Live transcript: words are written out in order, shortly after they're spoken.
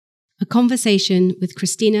a conversation with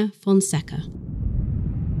Cristina Fonseca.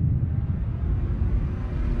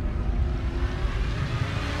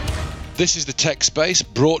 This is the Tech Space,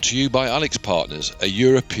 brought to you by Alex Partners, a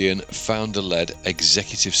European founder-led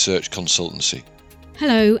executive search consultancy.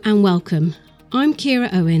 Hello and welcome. I'm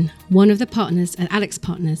Kira Owen, one of the partners at Alex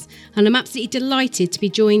Partners, and I'm absolutely delighted to be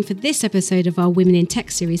joined for this episode of our Women in Tech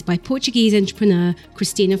series by Portuguese entrepreneur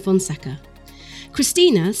Cristina Fonseca.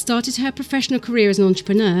 Cristina started her professional career as an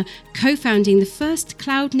entrepreneur, co-founding the first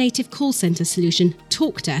cloud-native call centre solution,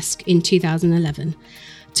 Talkdesk, in 2011.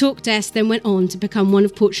 Talkdesk then went on to become one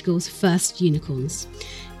of Portugal's first unicorns.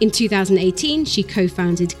 In 2018, she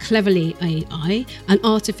co-founded Cleverly.ai, an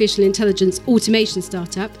artificial intelligence automation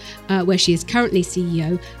startup, where she is currently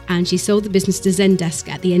CEO, and she sold the business to Zendesk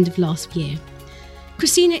at the end of last year.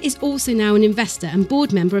 Cristina is also now an investor and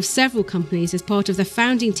board member of several companies as part of the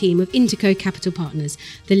founding team of Indico Capital Partners,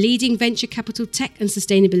 the leading venture capital tech and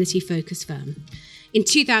sustainability-focused firm. In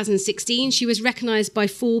 2016, she was recognised by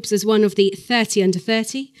Forbes as one of the 30 under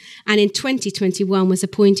 30, and in 2021 was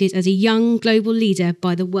appointed as a young global leader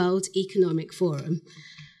by the World Economic Forum.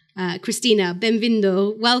 Cristina,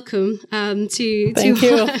 benvindo, welcome to our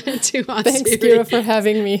Thanks, series. Kira, for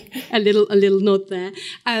having me. A little nod there,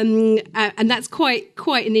 and that's quite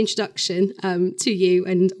an introduction to you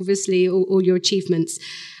and obviously all your achievements.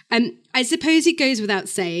 I suppose it goes without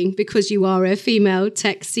saying, because you are a female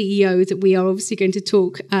tech CEO, that we are obviously going to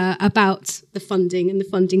talk about the funding and the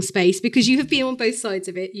funding space, because you have been on both sides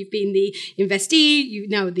of it. You've been the investee, you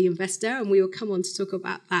now are the investor, and we will come on to talk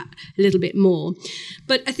about that a little bit more.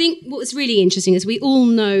 But I think what's really interesting is we all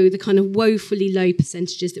know the kind of woefully low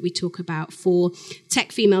percentages that we talk about for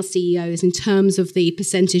tech female CEOs in terms of the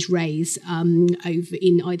percentage raise over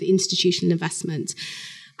in either institutional investment.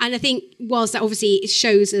 And I think whilst that obviously it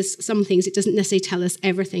shows us some things, it doesn't necessarily tell us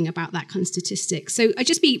everything about that kind of statistics. So I'd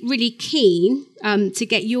just be really keen to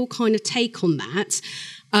get your kind of take on that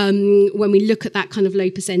when we look at that kind of low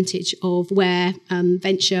percentage of where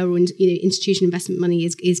venture or institutional investment money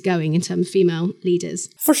is going in terms of female leaders.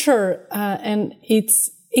 For sure. And it's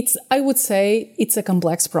I would say it's a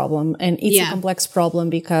complex problem. And it's a complex problem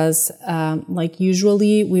because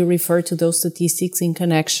usually we refer to those statistics in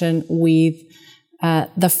connection with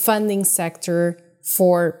the funding sector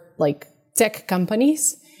for tech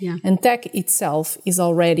companies. Yeah. And tech itself is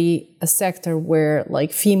already a sector where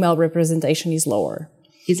female representation is lower.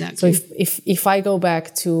 Exactly. So if I go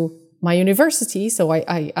back to my university, so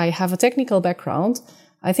I have a technical background,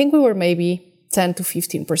 I think we were maybe 10 to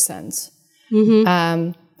 15%.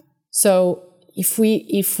 Mm-hmm. So if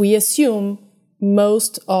we assume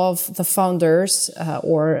most of the founders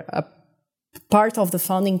or a part of the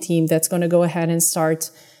founding team that's going to go ahead and start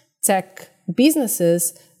tech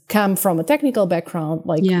businesses come from a technical background,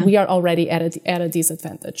 we are already at a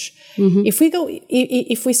disadvantage. Mm-hmm.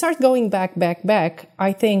 If we start going back,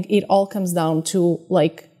 I think it all comes down to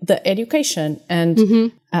the education, and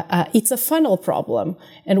it's a funnel problem,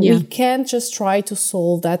 and we can't just try to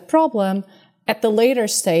solve that problem at the later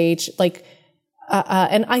stage,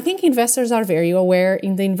 and I think investors are very aware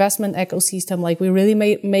in the investment ecosystem. We really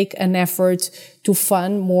make an effort to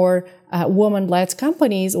fund more woman-led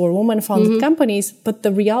companies or woman-founded companies. But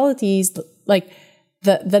the reality is,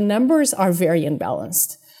 the numbers are very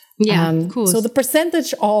imbalanced. Yeah, of course. So the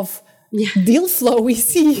percentage of deal flow we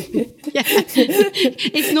see.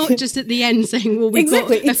 It's not just at the end saying, well, we've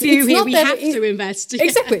got a few here, we have to invest.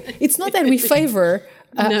 Exactly. It's not that we favor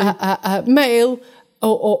male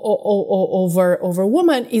over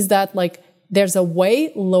woman, is that there's a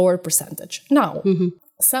way lower percentage. Now,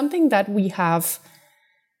 something that we have,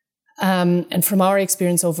 and from our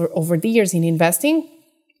experience over the years in investing,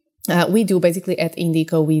 we do basically at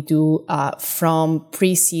Indico, we do from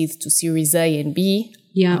pre-seed to Series A and B,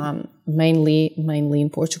 mainly in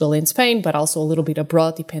Portugal and Spain, but also a little bit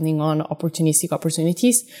abroad, depending on opportunistic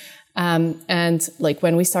opportunities. And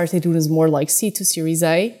when we started, it was more C to Series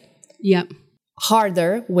A. Yeah.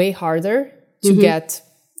 Way harder to get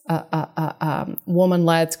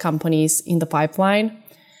woman-led companies in the pipeline.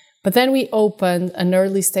 But then we opened an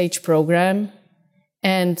early stage program,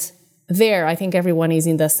 and there I think everyone is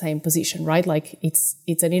in the same position, right?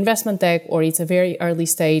 It's an investment tech or it's a very early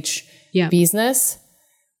stage business.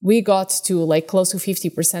 We got to close to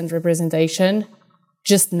 50% representation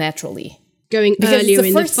just naturally. Going earlier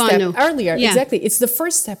in the funnel. Exactly. It's the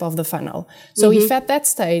first step of the funnel. So if at that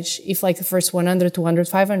stage, if the first 100, 200,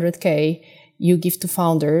 500K you give to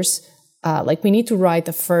founders, we need to write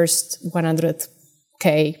the first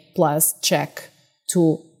 100K plus check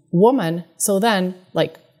to woman. So then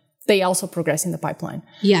they also progress in the pipeline.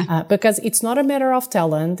 Yeah. Because it's not a matter of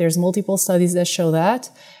talent. There's multiple studies that show that.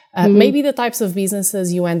 Maybe the types of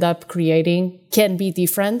businesses you end up creating can be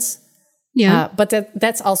different. Yeah. But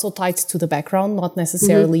that's also tied to the background, not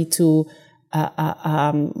necessarily to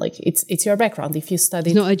like it's your background. If you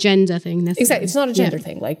studied, it's not a gender thing necessarily. Exactly, it's not a gender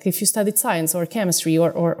thing. Like if you studied science or chemistry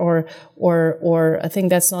or I think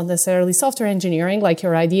that's not necessarily software engineering. Like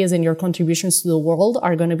your ideas and your contributions to the world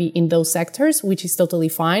are going to be in those sectors, which is totally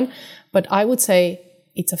fine. But I would say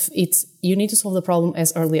it's you need to solve the problem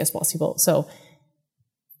as early as possible. So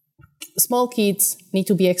small kids need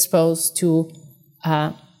to be exposed to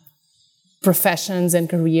professions and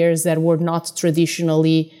careers that were not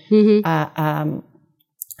traditionally that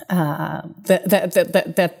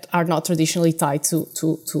are not traditionally tied to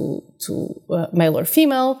male or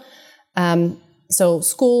female. So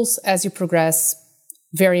schools, as you progress,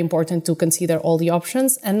 very important to consider all the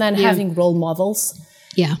options, and then having role models.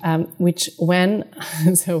 Yeah. Which when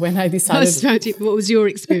I decided, what was your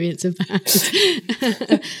experience of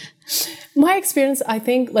that? My experience, I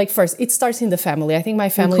think, like first, it starts in the family. I think my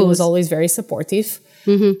family was always very supportive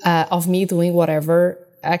of me doing whatever.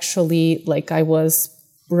 Actually, like I was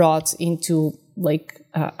brought into like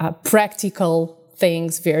practical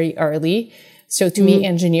things very early. So to me,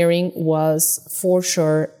 engineering was for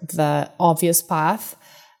sure the obvious path.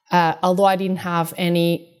 Although I didn't have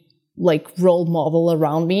any like role model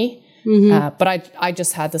around me, but I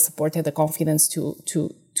just had the support and the confidence to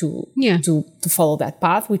follow that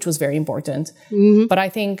path, which was very important. But I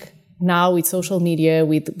think now with social media,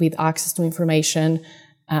 with access to information,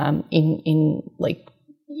 in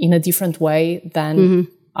a different way than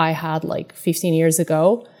I had like 15 years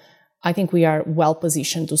ago, I think we are well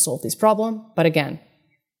positioned to solve this problem. But again,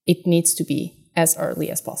 it needs to be as early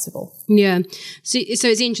as possible. Yeah. So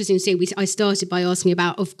it's interesting to see. I started by asking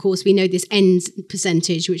about, of course, we know this ends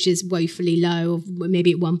percentage, which is woefully low, of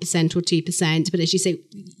maybe at 1% or 2%. But as you say,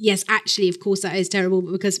 yes, actually, of course, that is terrible,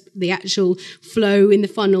 but because the actual flow in the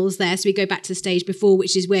funnels there. So we go back to the stage before,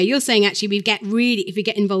 which is where you're saying, actually, if we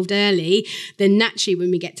get involved early, then naturally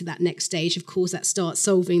when we get to that next stage, of course, that starts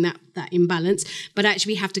solving that imbalance. But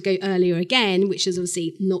actually we have to go earlier again, which is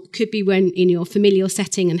obviously could be when in your familial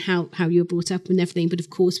setting and how you're brought up and everything, but of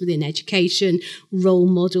course within education, role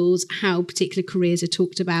models, how particular careers are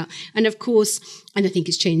talked about. And of course, and I think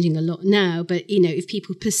it's changing a lot now, but if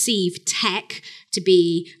people perceive tech to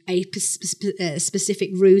be a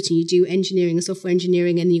specific route and you do engineering and software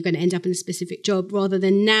engineering and you're going to end up in a specific job, rather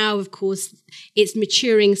than now, of course, it's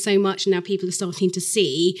maturing so much and now people are starting to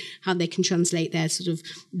see how they can translate their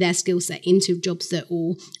skill set into jobs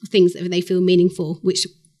or things that they feel meaningful, which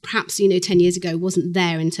perhaps 10 years ago wasn't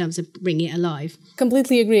there in terms of bringing it alive.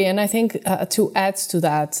 Completely agree. And I think to add to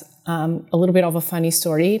that, a little bit of a funny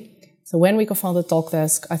story. So when we co-founded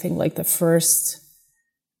Talkdesk, I think like the first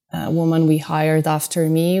woman we hired after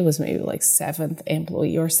me was maybe like 7th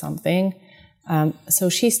employee or something. So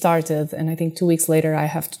she started, and I think 2 weeks later I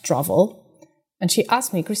have to travel. And she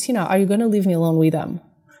asked me, Cristina, are you going to leave me alone with them?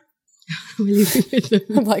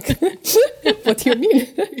 I'm like, what do you mean?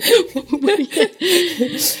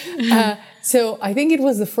 So I think it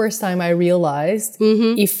was the first time I realized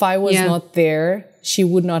if I was not there, she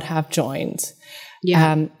would not have joined.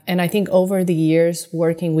 Yeah. And I think over the years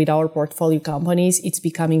working with our portfolio companies, it's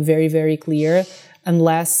becoming very, very clear,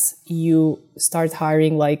 unless you start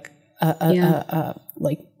hiring like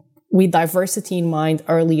with diversity in mind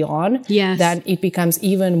early on, then it becomes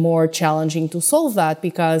even more challenging to solve that,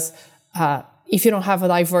 because if you don't have a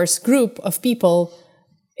diverse group of people,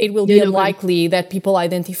 it will be unlikely that people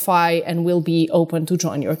identify and will be open to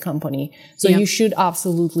join your company. So you should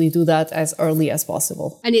absolutely do that as early as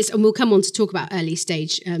possible. And we'll come on to talk about early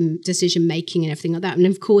stage decision making and everything like that. And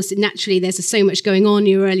of course, naturally, there's so much going on in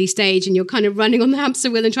your early stage and you're kind of running on the hamster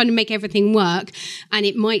wheel and trying to make everything work. And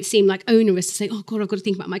it might seem like onerous to say, oh God, I've got to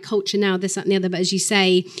think about my culture now, this, that, and the other. But as you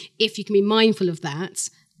say, if you can be mindful of that,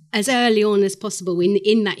 as early on as possible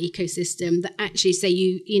in that ecosystem, that actually say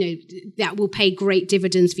that will pay great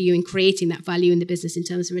dividends for you in creating that value in the business in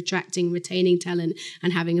terms of attracting, retaining talent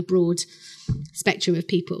and having a broad spectrum of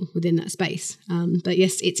people within that space. But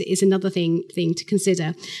yes, it's another thing to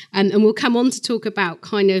consider. And we'll come on to talk about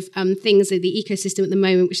kind of things of the ecosystem at the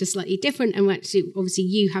moment, which are slightly different. And actually, obviously,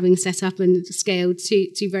 you having set up and scaled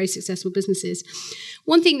two very successful businesses.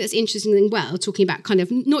 One thing that's interesting as well, talking about kind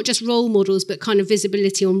of not just role models, but kind of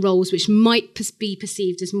visibility on roles which might be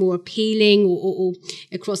perceived as more appealing or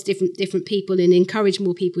across different people and encourage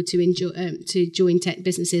more people to join tech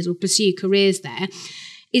businesses or pursue careers there,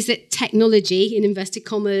 is that technology in inverted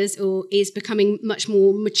commas is becoming much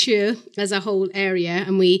more mature as a whole area.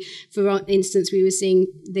 And for instance, we were seeing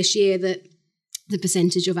this year that the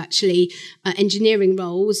percentage of actually engineering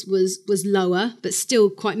roles was lower, but still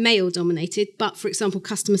quite male dominated. But for example,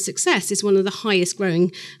 customer success is one of the highest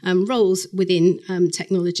growing roles within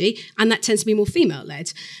technology, and that tends to be more female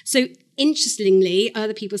led. So interestingly,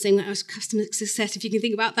 other people saying that was customer success, if you can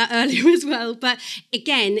think about that earlier as well. But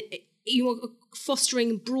again, you're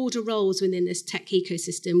fostering broader roles within this tech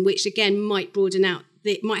ecosystem, which again might broaden out.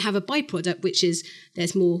 It might have a byproduct, which is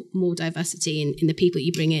there's more diversity in the people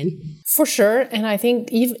you bring in. For sure. And I think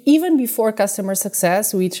even before customer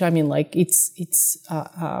success, which I mean, like it's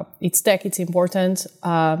tech, it's important.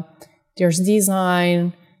 There's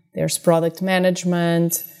design, there's product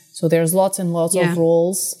management. So there's lots and lots of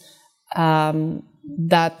roles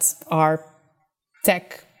that are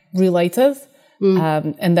tech related.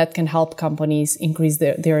 And that can help companies increase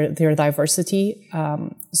their diversity.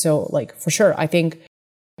 So like for sure,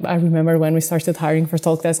 I remember when we started hiring for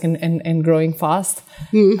Talkdesk and growing fast,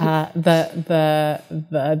 the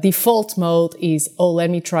default mode is, let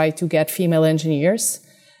me try to get female engineers,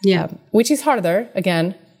 which is harder.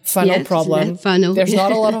 Again, funnel problem. There's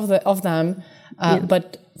not a lot of them,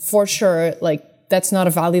 but for sure, like that's not a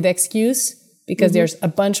valid excuse because there's a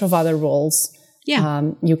bunch of other roles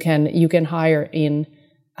you can hire in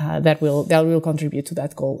that will contribute to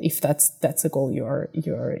that goal if that's a goal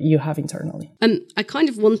you have internally. I kind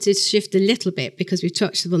of wanted to shift a little bit because we've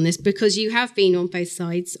touched on this, because you have been on both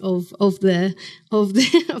sides of the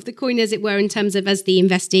coin, as it were, in terms of as the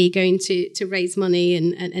investee going to raise money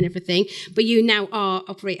and everything. But you now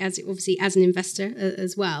operate as an investor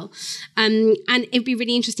as well. And it'd be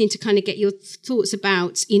really interesting to kind of get your thoughts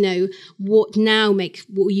about, what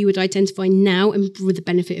you would identify now, and with the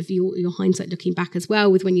benefit of your hindsight looking back as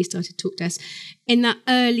well, with when you started Talkdesk, in that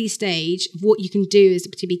early stage of what you can do is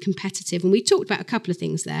to be competitive. And we talked about a couple of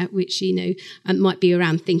things there, which, might be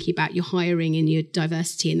around thinking about your hiring and your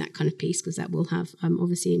diversity and that kind of piece, because that will have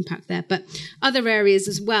obviously impact there. But other areas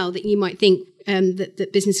as well that you might think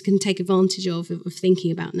that business can take advantage of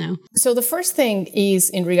thinking about now. So the first thing is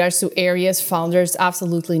in regards to areas founders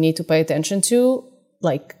absolutely need to pay attention to.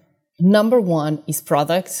 Like, number one is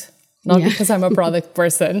product. Not because I'm a product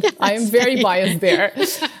person. I am very biased there.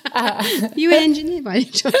 You're an engineer by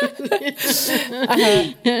choice.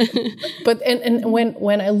 But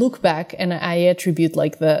when I look back and I attribute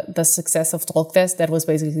like the success of Talkdesk, that was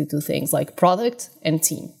basically two things, like product and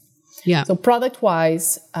team. Yeah. So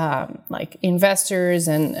product-wise, like investors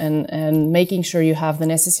and making sure you have the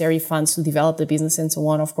necessary funds to develop the business and so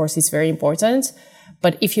on, of course, is very important.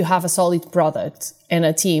 But if you have a solid product and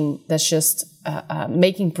a team that's just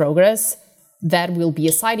making progress, that will be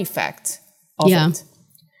a side effect of it.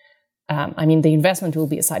 The investment will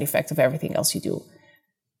be a side effect of everything else you do.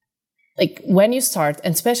 Like when you start,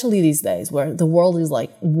 and especially these days where the world is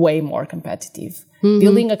like way more competitive,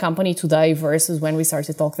 building a company today versus when we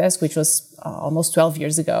started Talkdesk, which was almost 12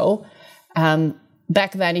 years ago.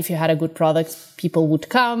 Back then, if you had a good product, people would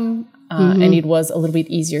come. And it was a little bit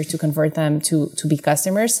easier to convert them to be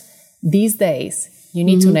customers. These days, you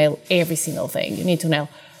need to nail every single thing. You need to nail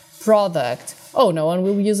product. Oh, no one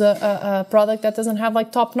will use a product that doesn't have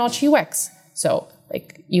like top-notch UX. So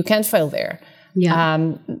like you can't fail there. Yeah.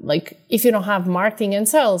 Like if you don't have marketing and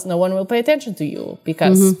sales, no one will pay attention to you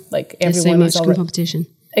because like everyone is already competition.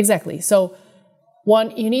 Exactly. So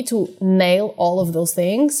one, you need to nail all of those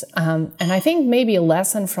things. And I think maybe a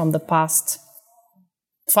lesson from the past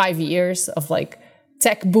 5 years of like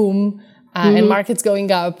tech boom and markets going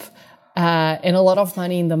up and a lot of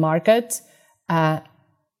money in the market.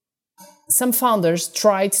 Some founders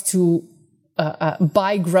tried to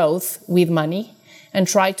buy growth with money and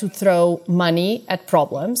try to throw money at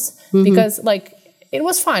problems because like it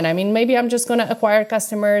was fine. I mean, maybe I'm just going to acquire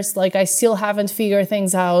customers. Like I still haven't figured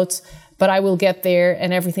things out, but I will get there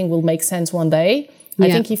and everything will make sense one day. I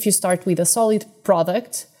think if you start with a solid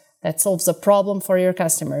product that solves a problem for your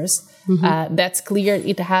customers, that's clear,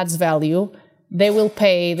 it adds value, they will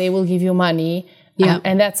pay, they will give you money,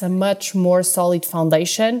 and that's a much more solid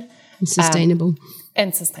foundation. Sustainable.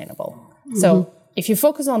 So if you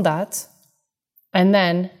focus on that, and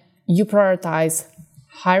then you prioritize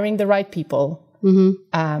hiring the right people,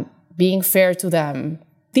 being fair to them,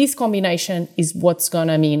 this combination is what's going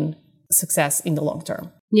to mean success in the long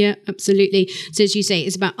term. Yeah, absolutely. So as you say,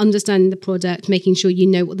 it's about understanding the product, making sure you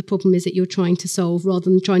know what the problem is that you're trying to solve, rather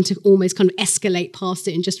than trying to almost kind of escalate past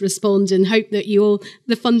it and just respond and hope that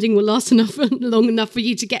the funding will last long enough for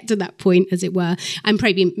you to get to that point, as it were, and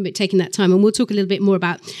probably taking that time. And we'll talk a little bit more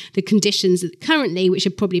about the conditions currently, which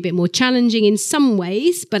are probably a bit more challenging in some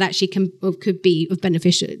ways, but actually could be of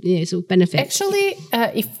beneficial, sort of benefit. Actually,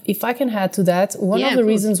 if I can add to that, one of the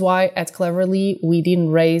reasons why at Cleverly we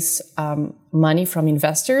didn't raise money from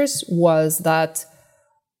investors was that,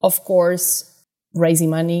 of course, raising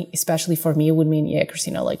money, especially for me, would mean, yeah,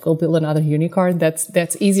 Cristina, like, go build another unicorn.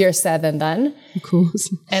 That's easier said than done. Of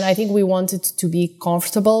course. And I think we wanted to be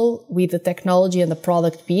comfortable with the technology and the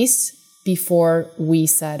product piece before we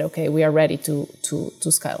said, okay, we are ready to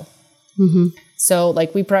scale. Mm-hmm. So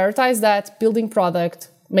like we prioritize that, building product,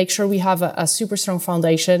 make sure we have a super strong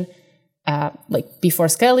foundation, like before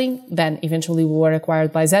scaling. Then eventually we were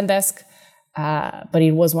acquired by Zendesk. But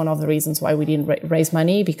it was one of the reasons why we didn't raise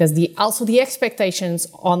money, because the expectations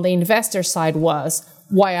on the investor side was,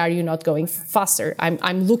 why are you not going faster?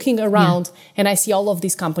 I'm looking around and I see all of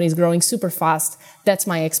these companies growing super fast. That's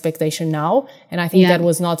my expectation now. And I think that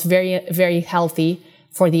was not very, very healthy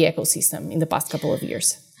for the ecosystem in the past couple of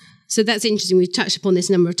years. So that's interesting. We've touched upon this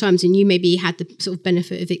a number of times, and you maybe had the sort of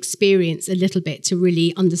benefit of experience a little bit to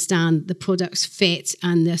really understand the product's fit,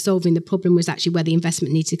 and solving the problem was actually where the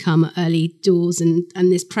investment needed to come at early doors, and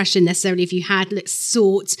this pressure necessarily, if you had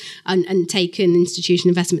sought and taken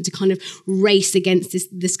institutional investment to kind of race against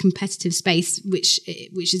this competitive space, which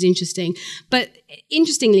is interesting. But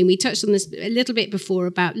interestingly, we touched on this a little bit before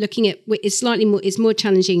about looking at it's more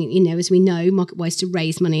challenging, as we know, market-wise, to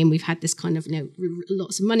raise money, and we've had this kind of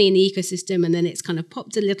lots of money in the ecosystem, and then it's kind of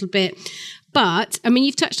popped a little bit. But I mean,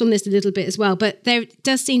 you've touched on this a little bit as well, but there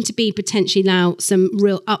does seem to be potentially now some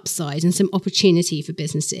real upside and some opportunity for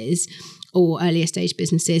businesses or earlier stage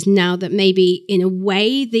businesses now that maybe in a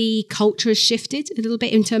way the culture has shifted a little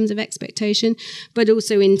bit in terms of expectation, but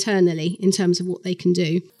also internally in terms of what they can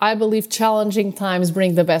do. I believe challenging times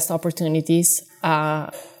bring the best opportunities.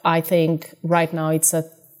 I think right now it's a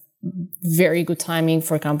very good timing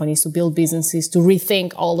for companies to build businesses, to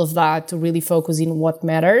rethink all of that, to really focus in what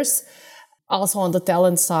matters. Also on the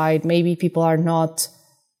talent side, maybe people are not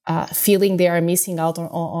feeling they are missing out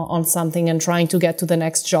on something and trying to get to the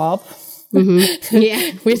next job. Mm-hmm.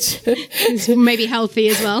 Yeah, which is maybe healthy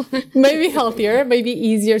as well. Maybe healthier, maybe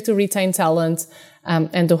easier to retain talent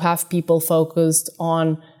and to have people focused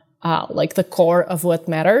on like the core of what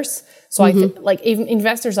matters. So I think like even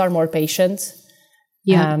investors are more patient.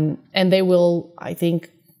 Yeah. And they will, I think,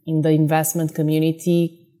 in the investment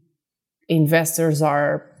community, investors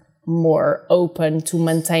are more open to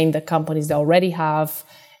maintain the companies they already have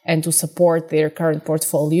and to support their current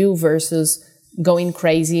portfolio versus going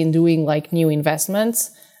crazy and doing like new investments.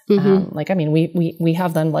 Like, I mean, we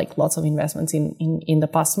have done like lots of investments in the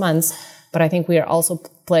past months, but I think we are also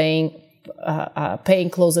paying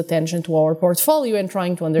close attention to our portfolio and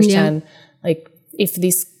trying to understand like if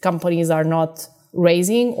these companies are not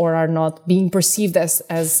raising or are not being perceived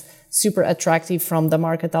as super attractive from the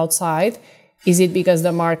market outside. Is it because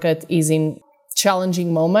the market is in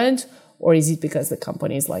challenging moment, or is it because the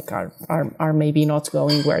companies like are maybe not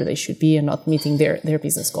going where they should be and not meeting their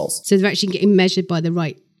business goals? So they're actually getting measured by the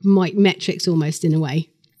right metrics almost in a way,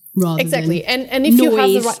 rather exactly. than And if noise. you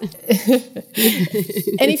have the right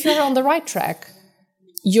and if you're on the right track,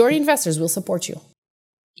 your investors will support you.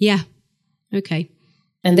 Yeah. Okay.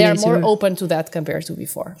 And they are more open to that compared to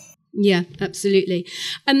before. Yeah, absolutely.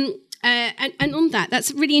 And on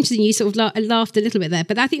that's really interesting. You sort of laughed a little bit there,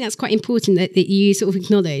 but I think that's quite important that you sort of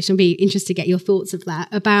acknowledge. I'd be interested to get your thoughts of that,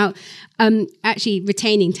 about actually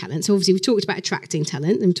retaining talent. So obviously we've talked about attracting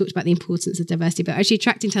talent and we've talked about the importance of diversity, but actually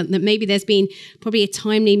attracting talent, that maybe there's been probably a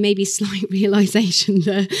timely, maybe slight realization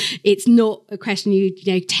that it's not a question,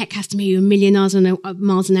 tech has to move 1 million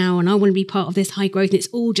miles an hour and I want to be part of this high growth and it's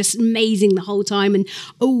all just amazing the whole time. And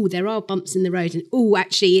there are bumps in the road, and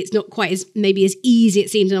actually it's not quite as easy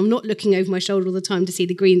it seems, and I'm not looking over my shoulder all the time to see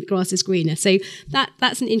the grass is greener. So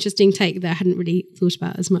that's an interesting take that I hadn't really thought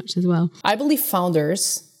about as much as well. I believe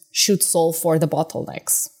founders should solve for the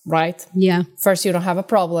bottlenecks, right? Yeah. First, you don't have a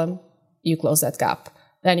problem, you close that gap.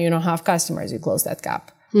 Then you don't have customers, you close that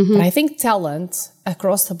gap. But I think talent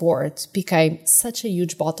across the board became such a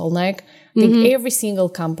huge bottleneck. I think every single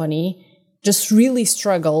company just really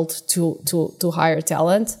struggled to hire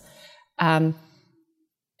talent.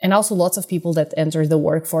 And also lots of people that entered the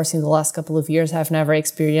workforce in the last couple of years have never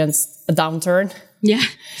experienced a downturn. Yeah.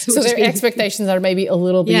 So their expectations are maybe a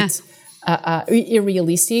little bit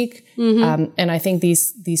unrealistic. And I think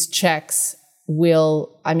these checks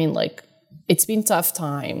will, it's been tough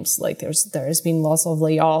times. Like there's been lots of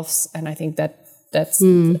layoffs. And I think that's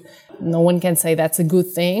no one can say that's a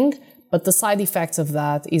good thing. But the side effects of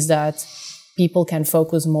that is that people can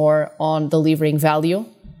focus more on delivering value.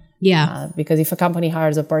 Yeah. Because if a company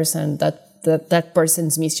hires a person, that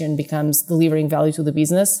person's mission becomes delivering value to the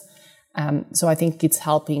business. So I think it's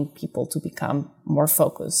helping people to become more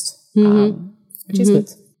focused, which is good.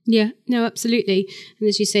 Yeah, no, absolutely. And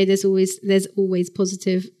as you say, there's always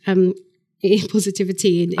positive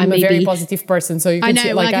positivity. And I'm maybe, a very positive person, so you can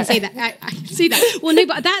see. I can see that. I can see that. Well, no,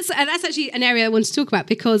 but that's actually an area I want to talk about,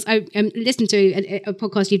 because I listened to a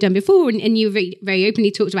podcast you've done before, and you very, very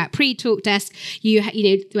openly talked about Talkdesk. You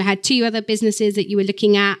had 2 other businesses that you were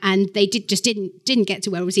looking at, and they didn't get to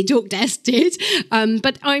where obviously Talkdesk did.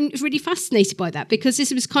 But I'm really fascinated by that, because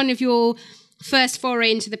this was kind of your first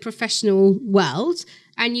foray into the professional world,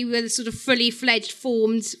 and you were the sort of fully fledged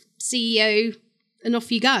formed CEO, and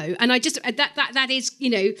off you go. And I just that is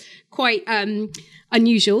quite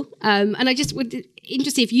unusual. And I just would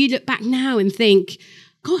interested if you look back now and think,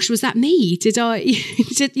 gosh, was that me? Did I?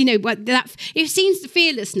 That it seems the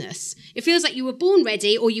fearlessness. It feels like you were born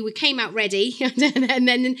ready, or you came out ready, and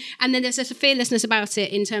then there's just a fearlessness about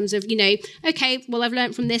it in terms of okay, well, I've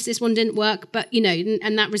learned from this. This one didn't work, but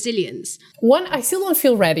and that resilience. One, I still don't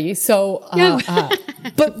feel ready. So,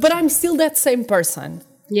 but I'm still that same person.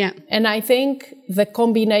 Yeah. And I think the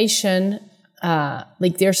combination,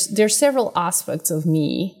 there's several aspects of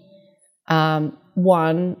me.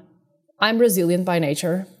 One, I'm resilient by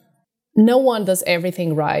nature. No one does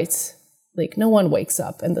everything right. No one wakes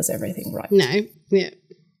up and does everything right. No. Yeah.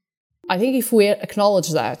 I think if we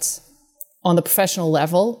acknowledge that on the professional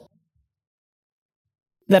level,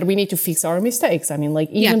 that we need to fix our mistakes. I mean,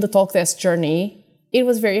 even the Talkdesk journey, it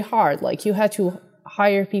was very hard. You had to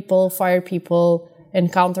hire people, fire people,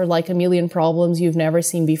 encounter a million problems you've never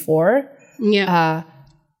seen before. Yeah.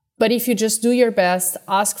 But if you just do your best,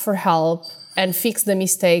 ask for help, and fix the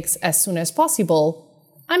mistakes as soon as possible,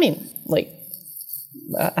 I mean,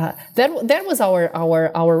 that was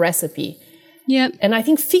our recipe. Yeah. And I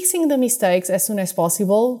think fixing the mistakes as soon as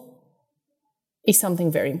possible is something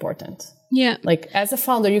very important. Yeah. As a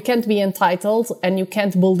founder, you can't be entitled, and you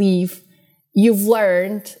can't believe you've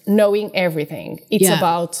learned knowing everything. It's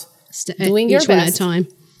about doing your best. One at a time.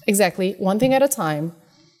 Exactly. One thing at a time.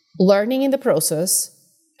 Learning in the process.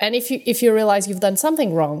 And if you realize you've done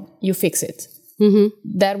something wrong, you fix it. Mm-hmm.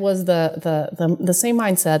 That was the same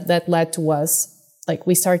mindset that led to us.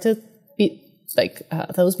 We started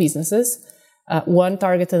those businesses. One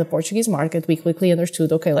targeted the Portuguese market. We quickly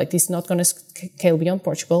understood, okay, this is not going to scale beyond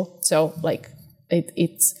Portugal. So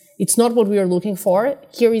it's not what we were looking for.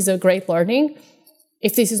 Here is a great learning.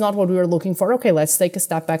 If this is not what we were looking for, okay, let's take a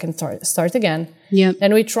step back and start again. Yeah.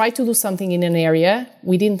 And we tried to do something in an area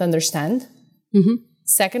we didn't understand. Mm-hmm.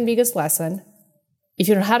 Second biggest lesson, if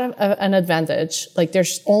you don't have an advantage,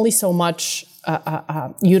 there's only so much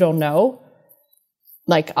you don't know.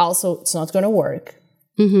 Also, it's not going to work.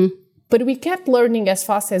 Mm-hmm. But we kept learning as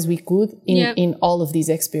fast as we could in all of these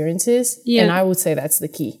experiences. Yeah. And I would say that's the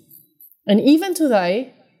key. And even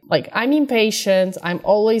today, I'm impatient. I'm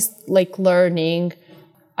always learning.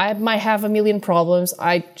 I might have a million problems.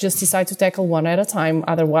 I just decide to tackle one at a time.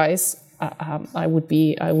 Otherwise, I would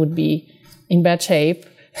be in bad shape.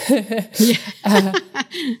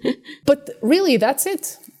 But really, that's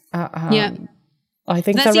it. I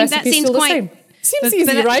think the recipe is still the same. Seems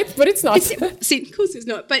easy, right? But it's not. Of course it's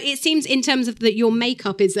not. But it seems in terms of that your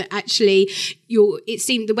makeup is that actually it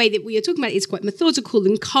seemed the way that we are talking about it is quite methodical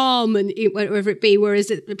and calm, and wherever it be, whereas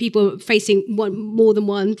the people facing more than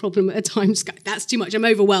one problem at a time, that's too much. I'm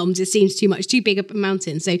overwhelmed. It seems too much, too big a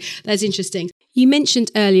mountain. So that's interesting. You mentioned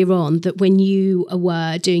earlier on that when you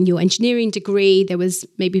were doing your engineering degree, there was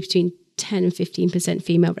maybe between 10 and 15%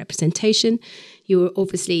 female representation. You were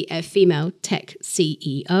obviously a female tech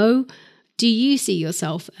CEO. Do you see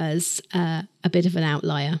yourself as a bit of an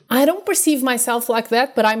outlier? I don't perceive myself like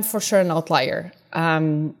that, but I'm for sure an outlier.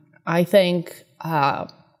 I think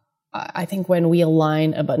when we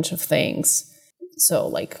align a bunch of things,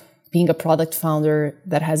 so being a product founder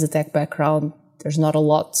that has a tech background, there's not a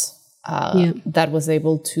lot that was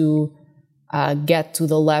able to get to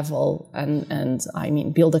the level and I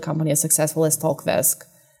mean build a company as successful as Talkdesk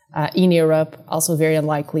in Europe. Also very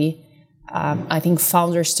unlikely. I think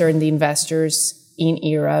founders turn the investors in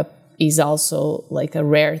Europe is also a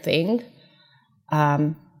rare thing.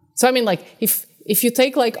 So I mean, if you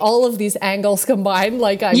take all of these angles combined,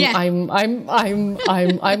 I'm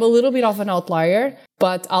a little bit of an outlier.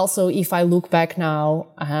 But also, if I look back now,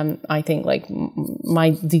 I think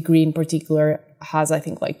my degree in particular has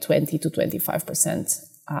 20 to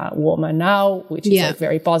 25% woman now, which is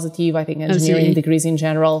very positive. I think engineering degrees in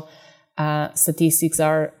general. Statistics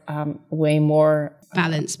are way more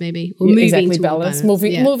balanced, maybe, or moving exactly balance.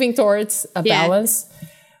 Moving towards a balance,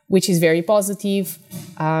 which is very positive.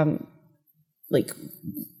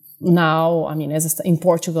 Now, I mean, in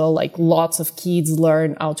Portugal, lots of kids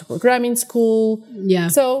learn how to program in school. Yeah.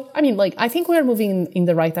 So, I mean, I think we're moving in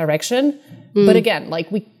the right direction. But again,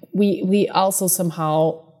 we also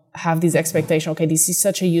somehow have this expectation, okay, this is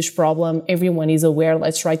such a huge problem, everyone is aware,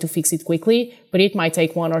 let's try to fix it quickly, but it might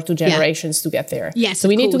take 1 or 2 generations to get there. Yes, so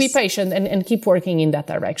we need to be patient and keep working in that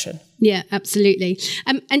direction. Yeah, absolutely.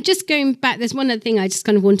 And just going back, there's one other thing I just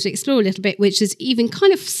kind of wanted to explore a little bit, which is even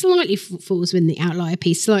kind of slightly falls within the outlier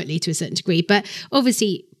piece, slightly to a certain degree, but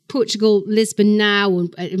obviously Portugal, Lisbon now,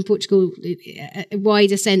 and Portugal, a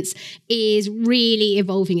wider sense, is really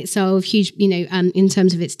evolving itself, huge, in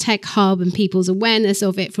terms of its tech hub and people's awareness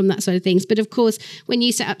of it from that side of things. But of course, when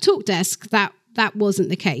you set up Talkdesk, that wasn't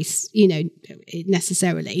the case,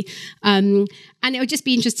 necessarily. And it would just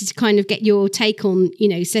be interesting to kind of get your take on,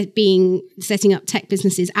 setting up tech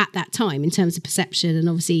businesses at that time in terms of perception and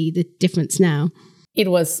obviously the difference now. It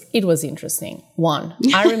was interesting. One,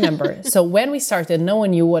 I remember. So when we started, no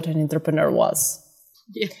one knew what an entrepreneur was.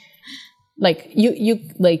 Yeah. Like you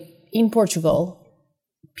in Portugal,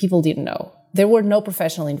 people didn't know. There were no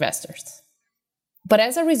professional investors. But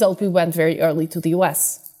as a result, we went very early to the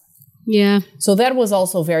US. Yeah. So that was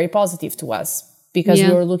also very positive to us because we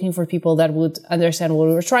were looking for people that would understand what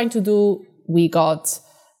we were trying to do. We got,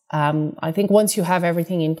 I think once you have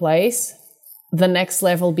everything in place, the next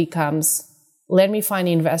level becomes, let me find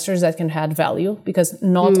investors that can add value because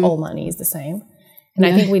not all money is the same. And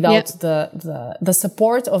I think without the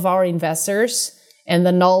support of our investors and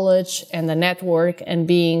the knowledge and the network and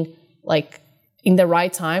being like in the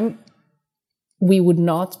right time, we would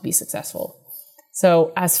not be successful.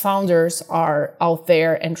 So as founders are out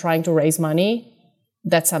there and trying to raise money,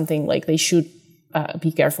 that's something like they should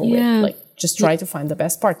be careful with. Like just try to find the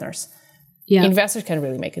best partners. Yeah. Investors can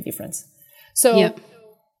really make a difference. So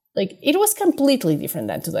like it was completely different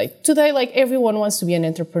than today. Today, like everyone wants to be an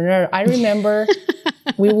entrepreneur. I remember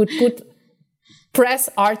we would put press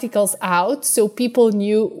articles out so people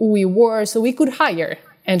knew who we were, so we could hire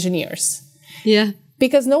engineers. Yeah.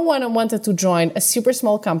 Because no one wanted to join a super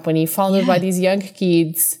small company founded by these young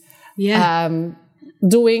kids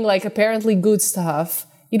doing like apparently good stuff.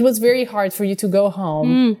 It was very hard for you to go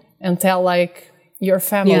home and tell like your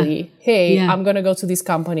family, hey, I'm going to go to this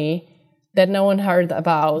company that no one heard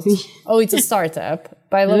about. Oh, it's a startup.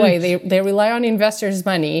 By the way, they rely on investors'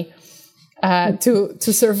 money to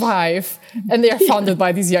survive, and they are founded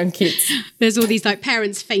by these young kids. There's all these like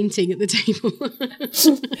parents fainting at the table.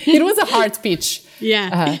 It was a hard pitch.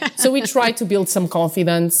 Yeah. So we tried to build some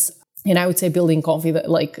confidence, and I would say building confidence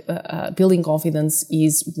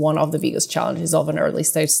is one of the biggest challenges of an early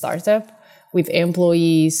stage startup with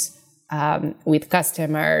employees, with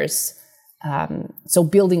customers. So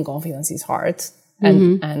building confidence is hard,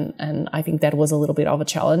 and I think that was a little bit of a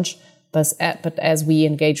challenge. But as we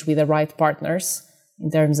engage with the right partners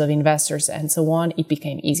in terms of investors and so on, it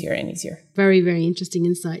became easier and easier. Very, very interesting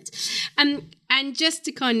insight. And just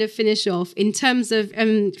to kind of finish off, in terms of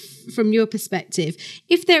from your perspective,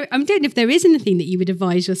 I don't know if there is anything that you would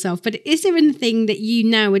advise yourself, but is there anything that you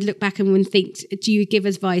now would look back and would think, do you give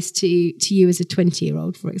advice to you as a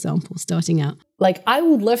 20-year-old, for example, starting out? Like, I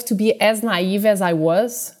would love to be as naive as I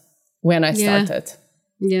was when I started.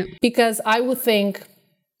 Yeah. Because I would think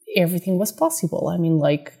everything was possible. I mean,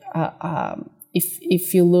 like,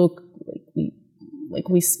 if you look,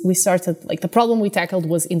 we started, like, the problem we tackled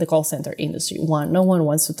was in the call center industry. No one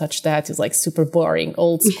wants to touch that. It's like super boring,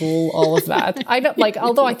 old school, all of that. I don't like,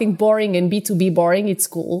 although I think boring and B2B boring, it's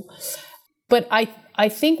cool. But I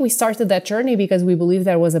think we started that journey because we believed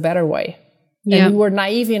there was a better way. And we were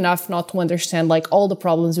naive enough not to understand like all the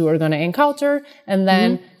problems we were going to encounter. And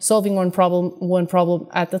then solving one problem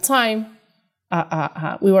at the time,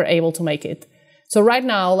 we were able to make it. So right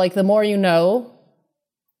now, like the more you know,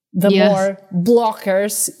 the more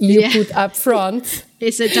blockers you put up front.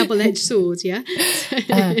 It's a double-edged sword, yeah?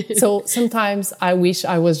 So sometimes I wish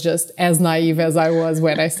I was just as naive as I was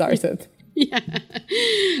when I started. Yeah.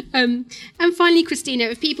 And finally, Cristina,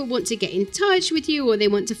 if people want to get in touch with you or they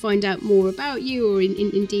want to find out more about you or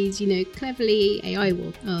indeed, Cleverly.ai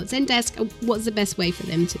or Zendesk, what's the best way for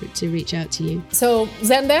them to reach out to you? So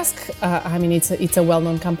Zendesk, it's a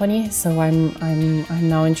well-known company. So I'm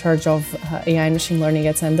now in charge of AI and machine learning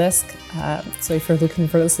at Zendesk. So if you're looking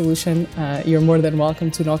for a solution, you're more than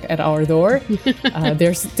welcome to knock at our door.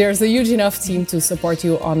 There's a huge enough team to support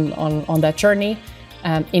you on that journey.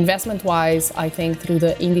 Investment-wise, I think through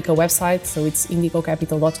the Indico website, so it's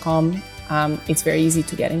indicocapital.com, it's very easy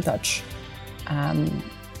to get in touch.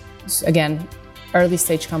 Again,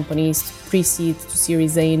 early-stage companies, pre-seed to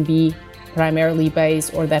Series A and B, primarily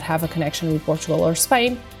based or that have a connection with Portugal or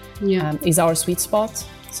Spain, is our sweet spot.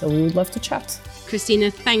 So we would love to chat. Cristina,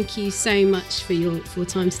 thank you so much for your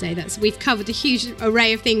time today. We've covered a huge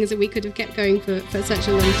array of things that we could have kept going for such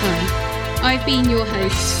a long time. I've been your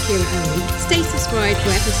host, Kira Owen. Stay subscribed for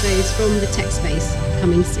episodes from the tech space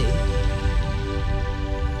coming soon.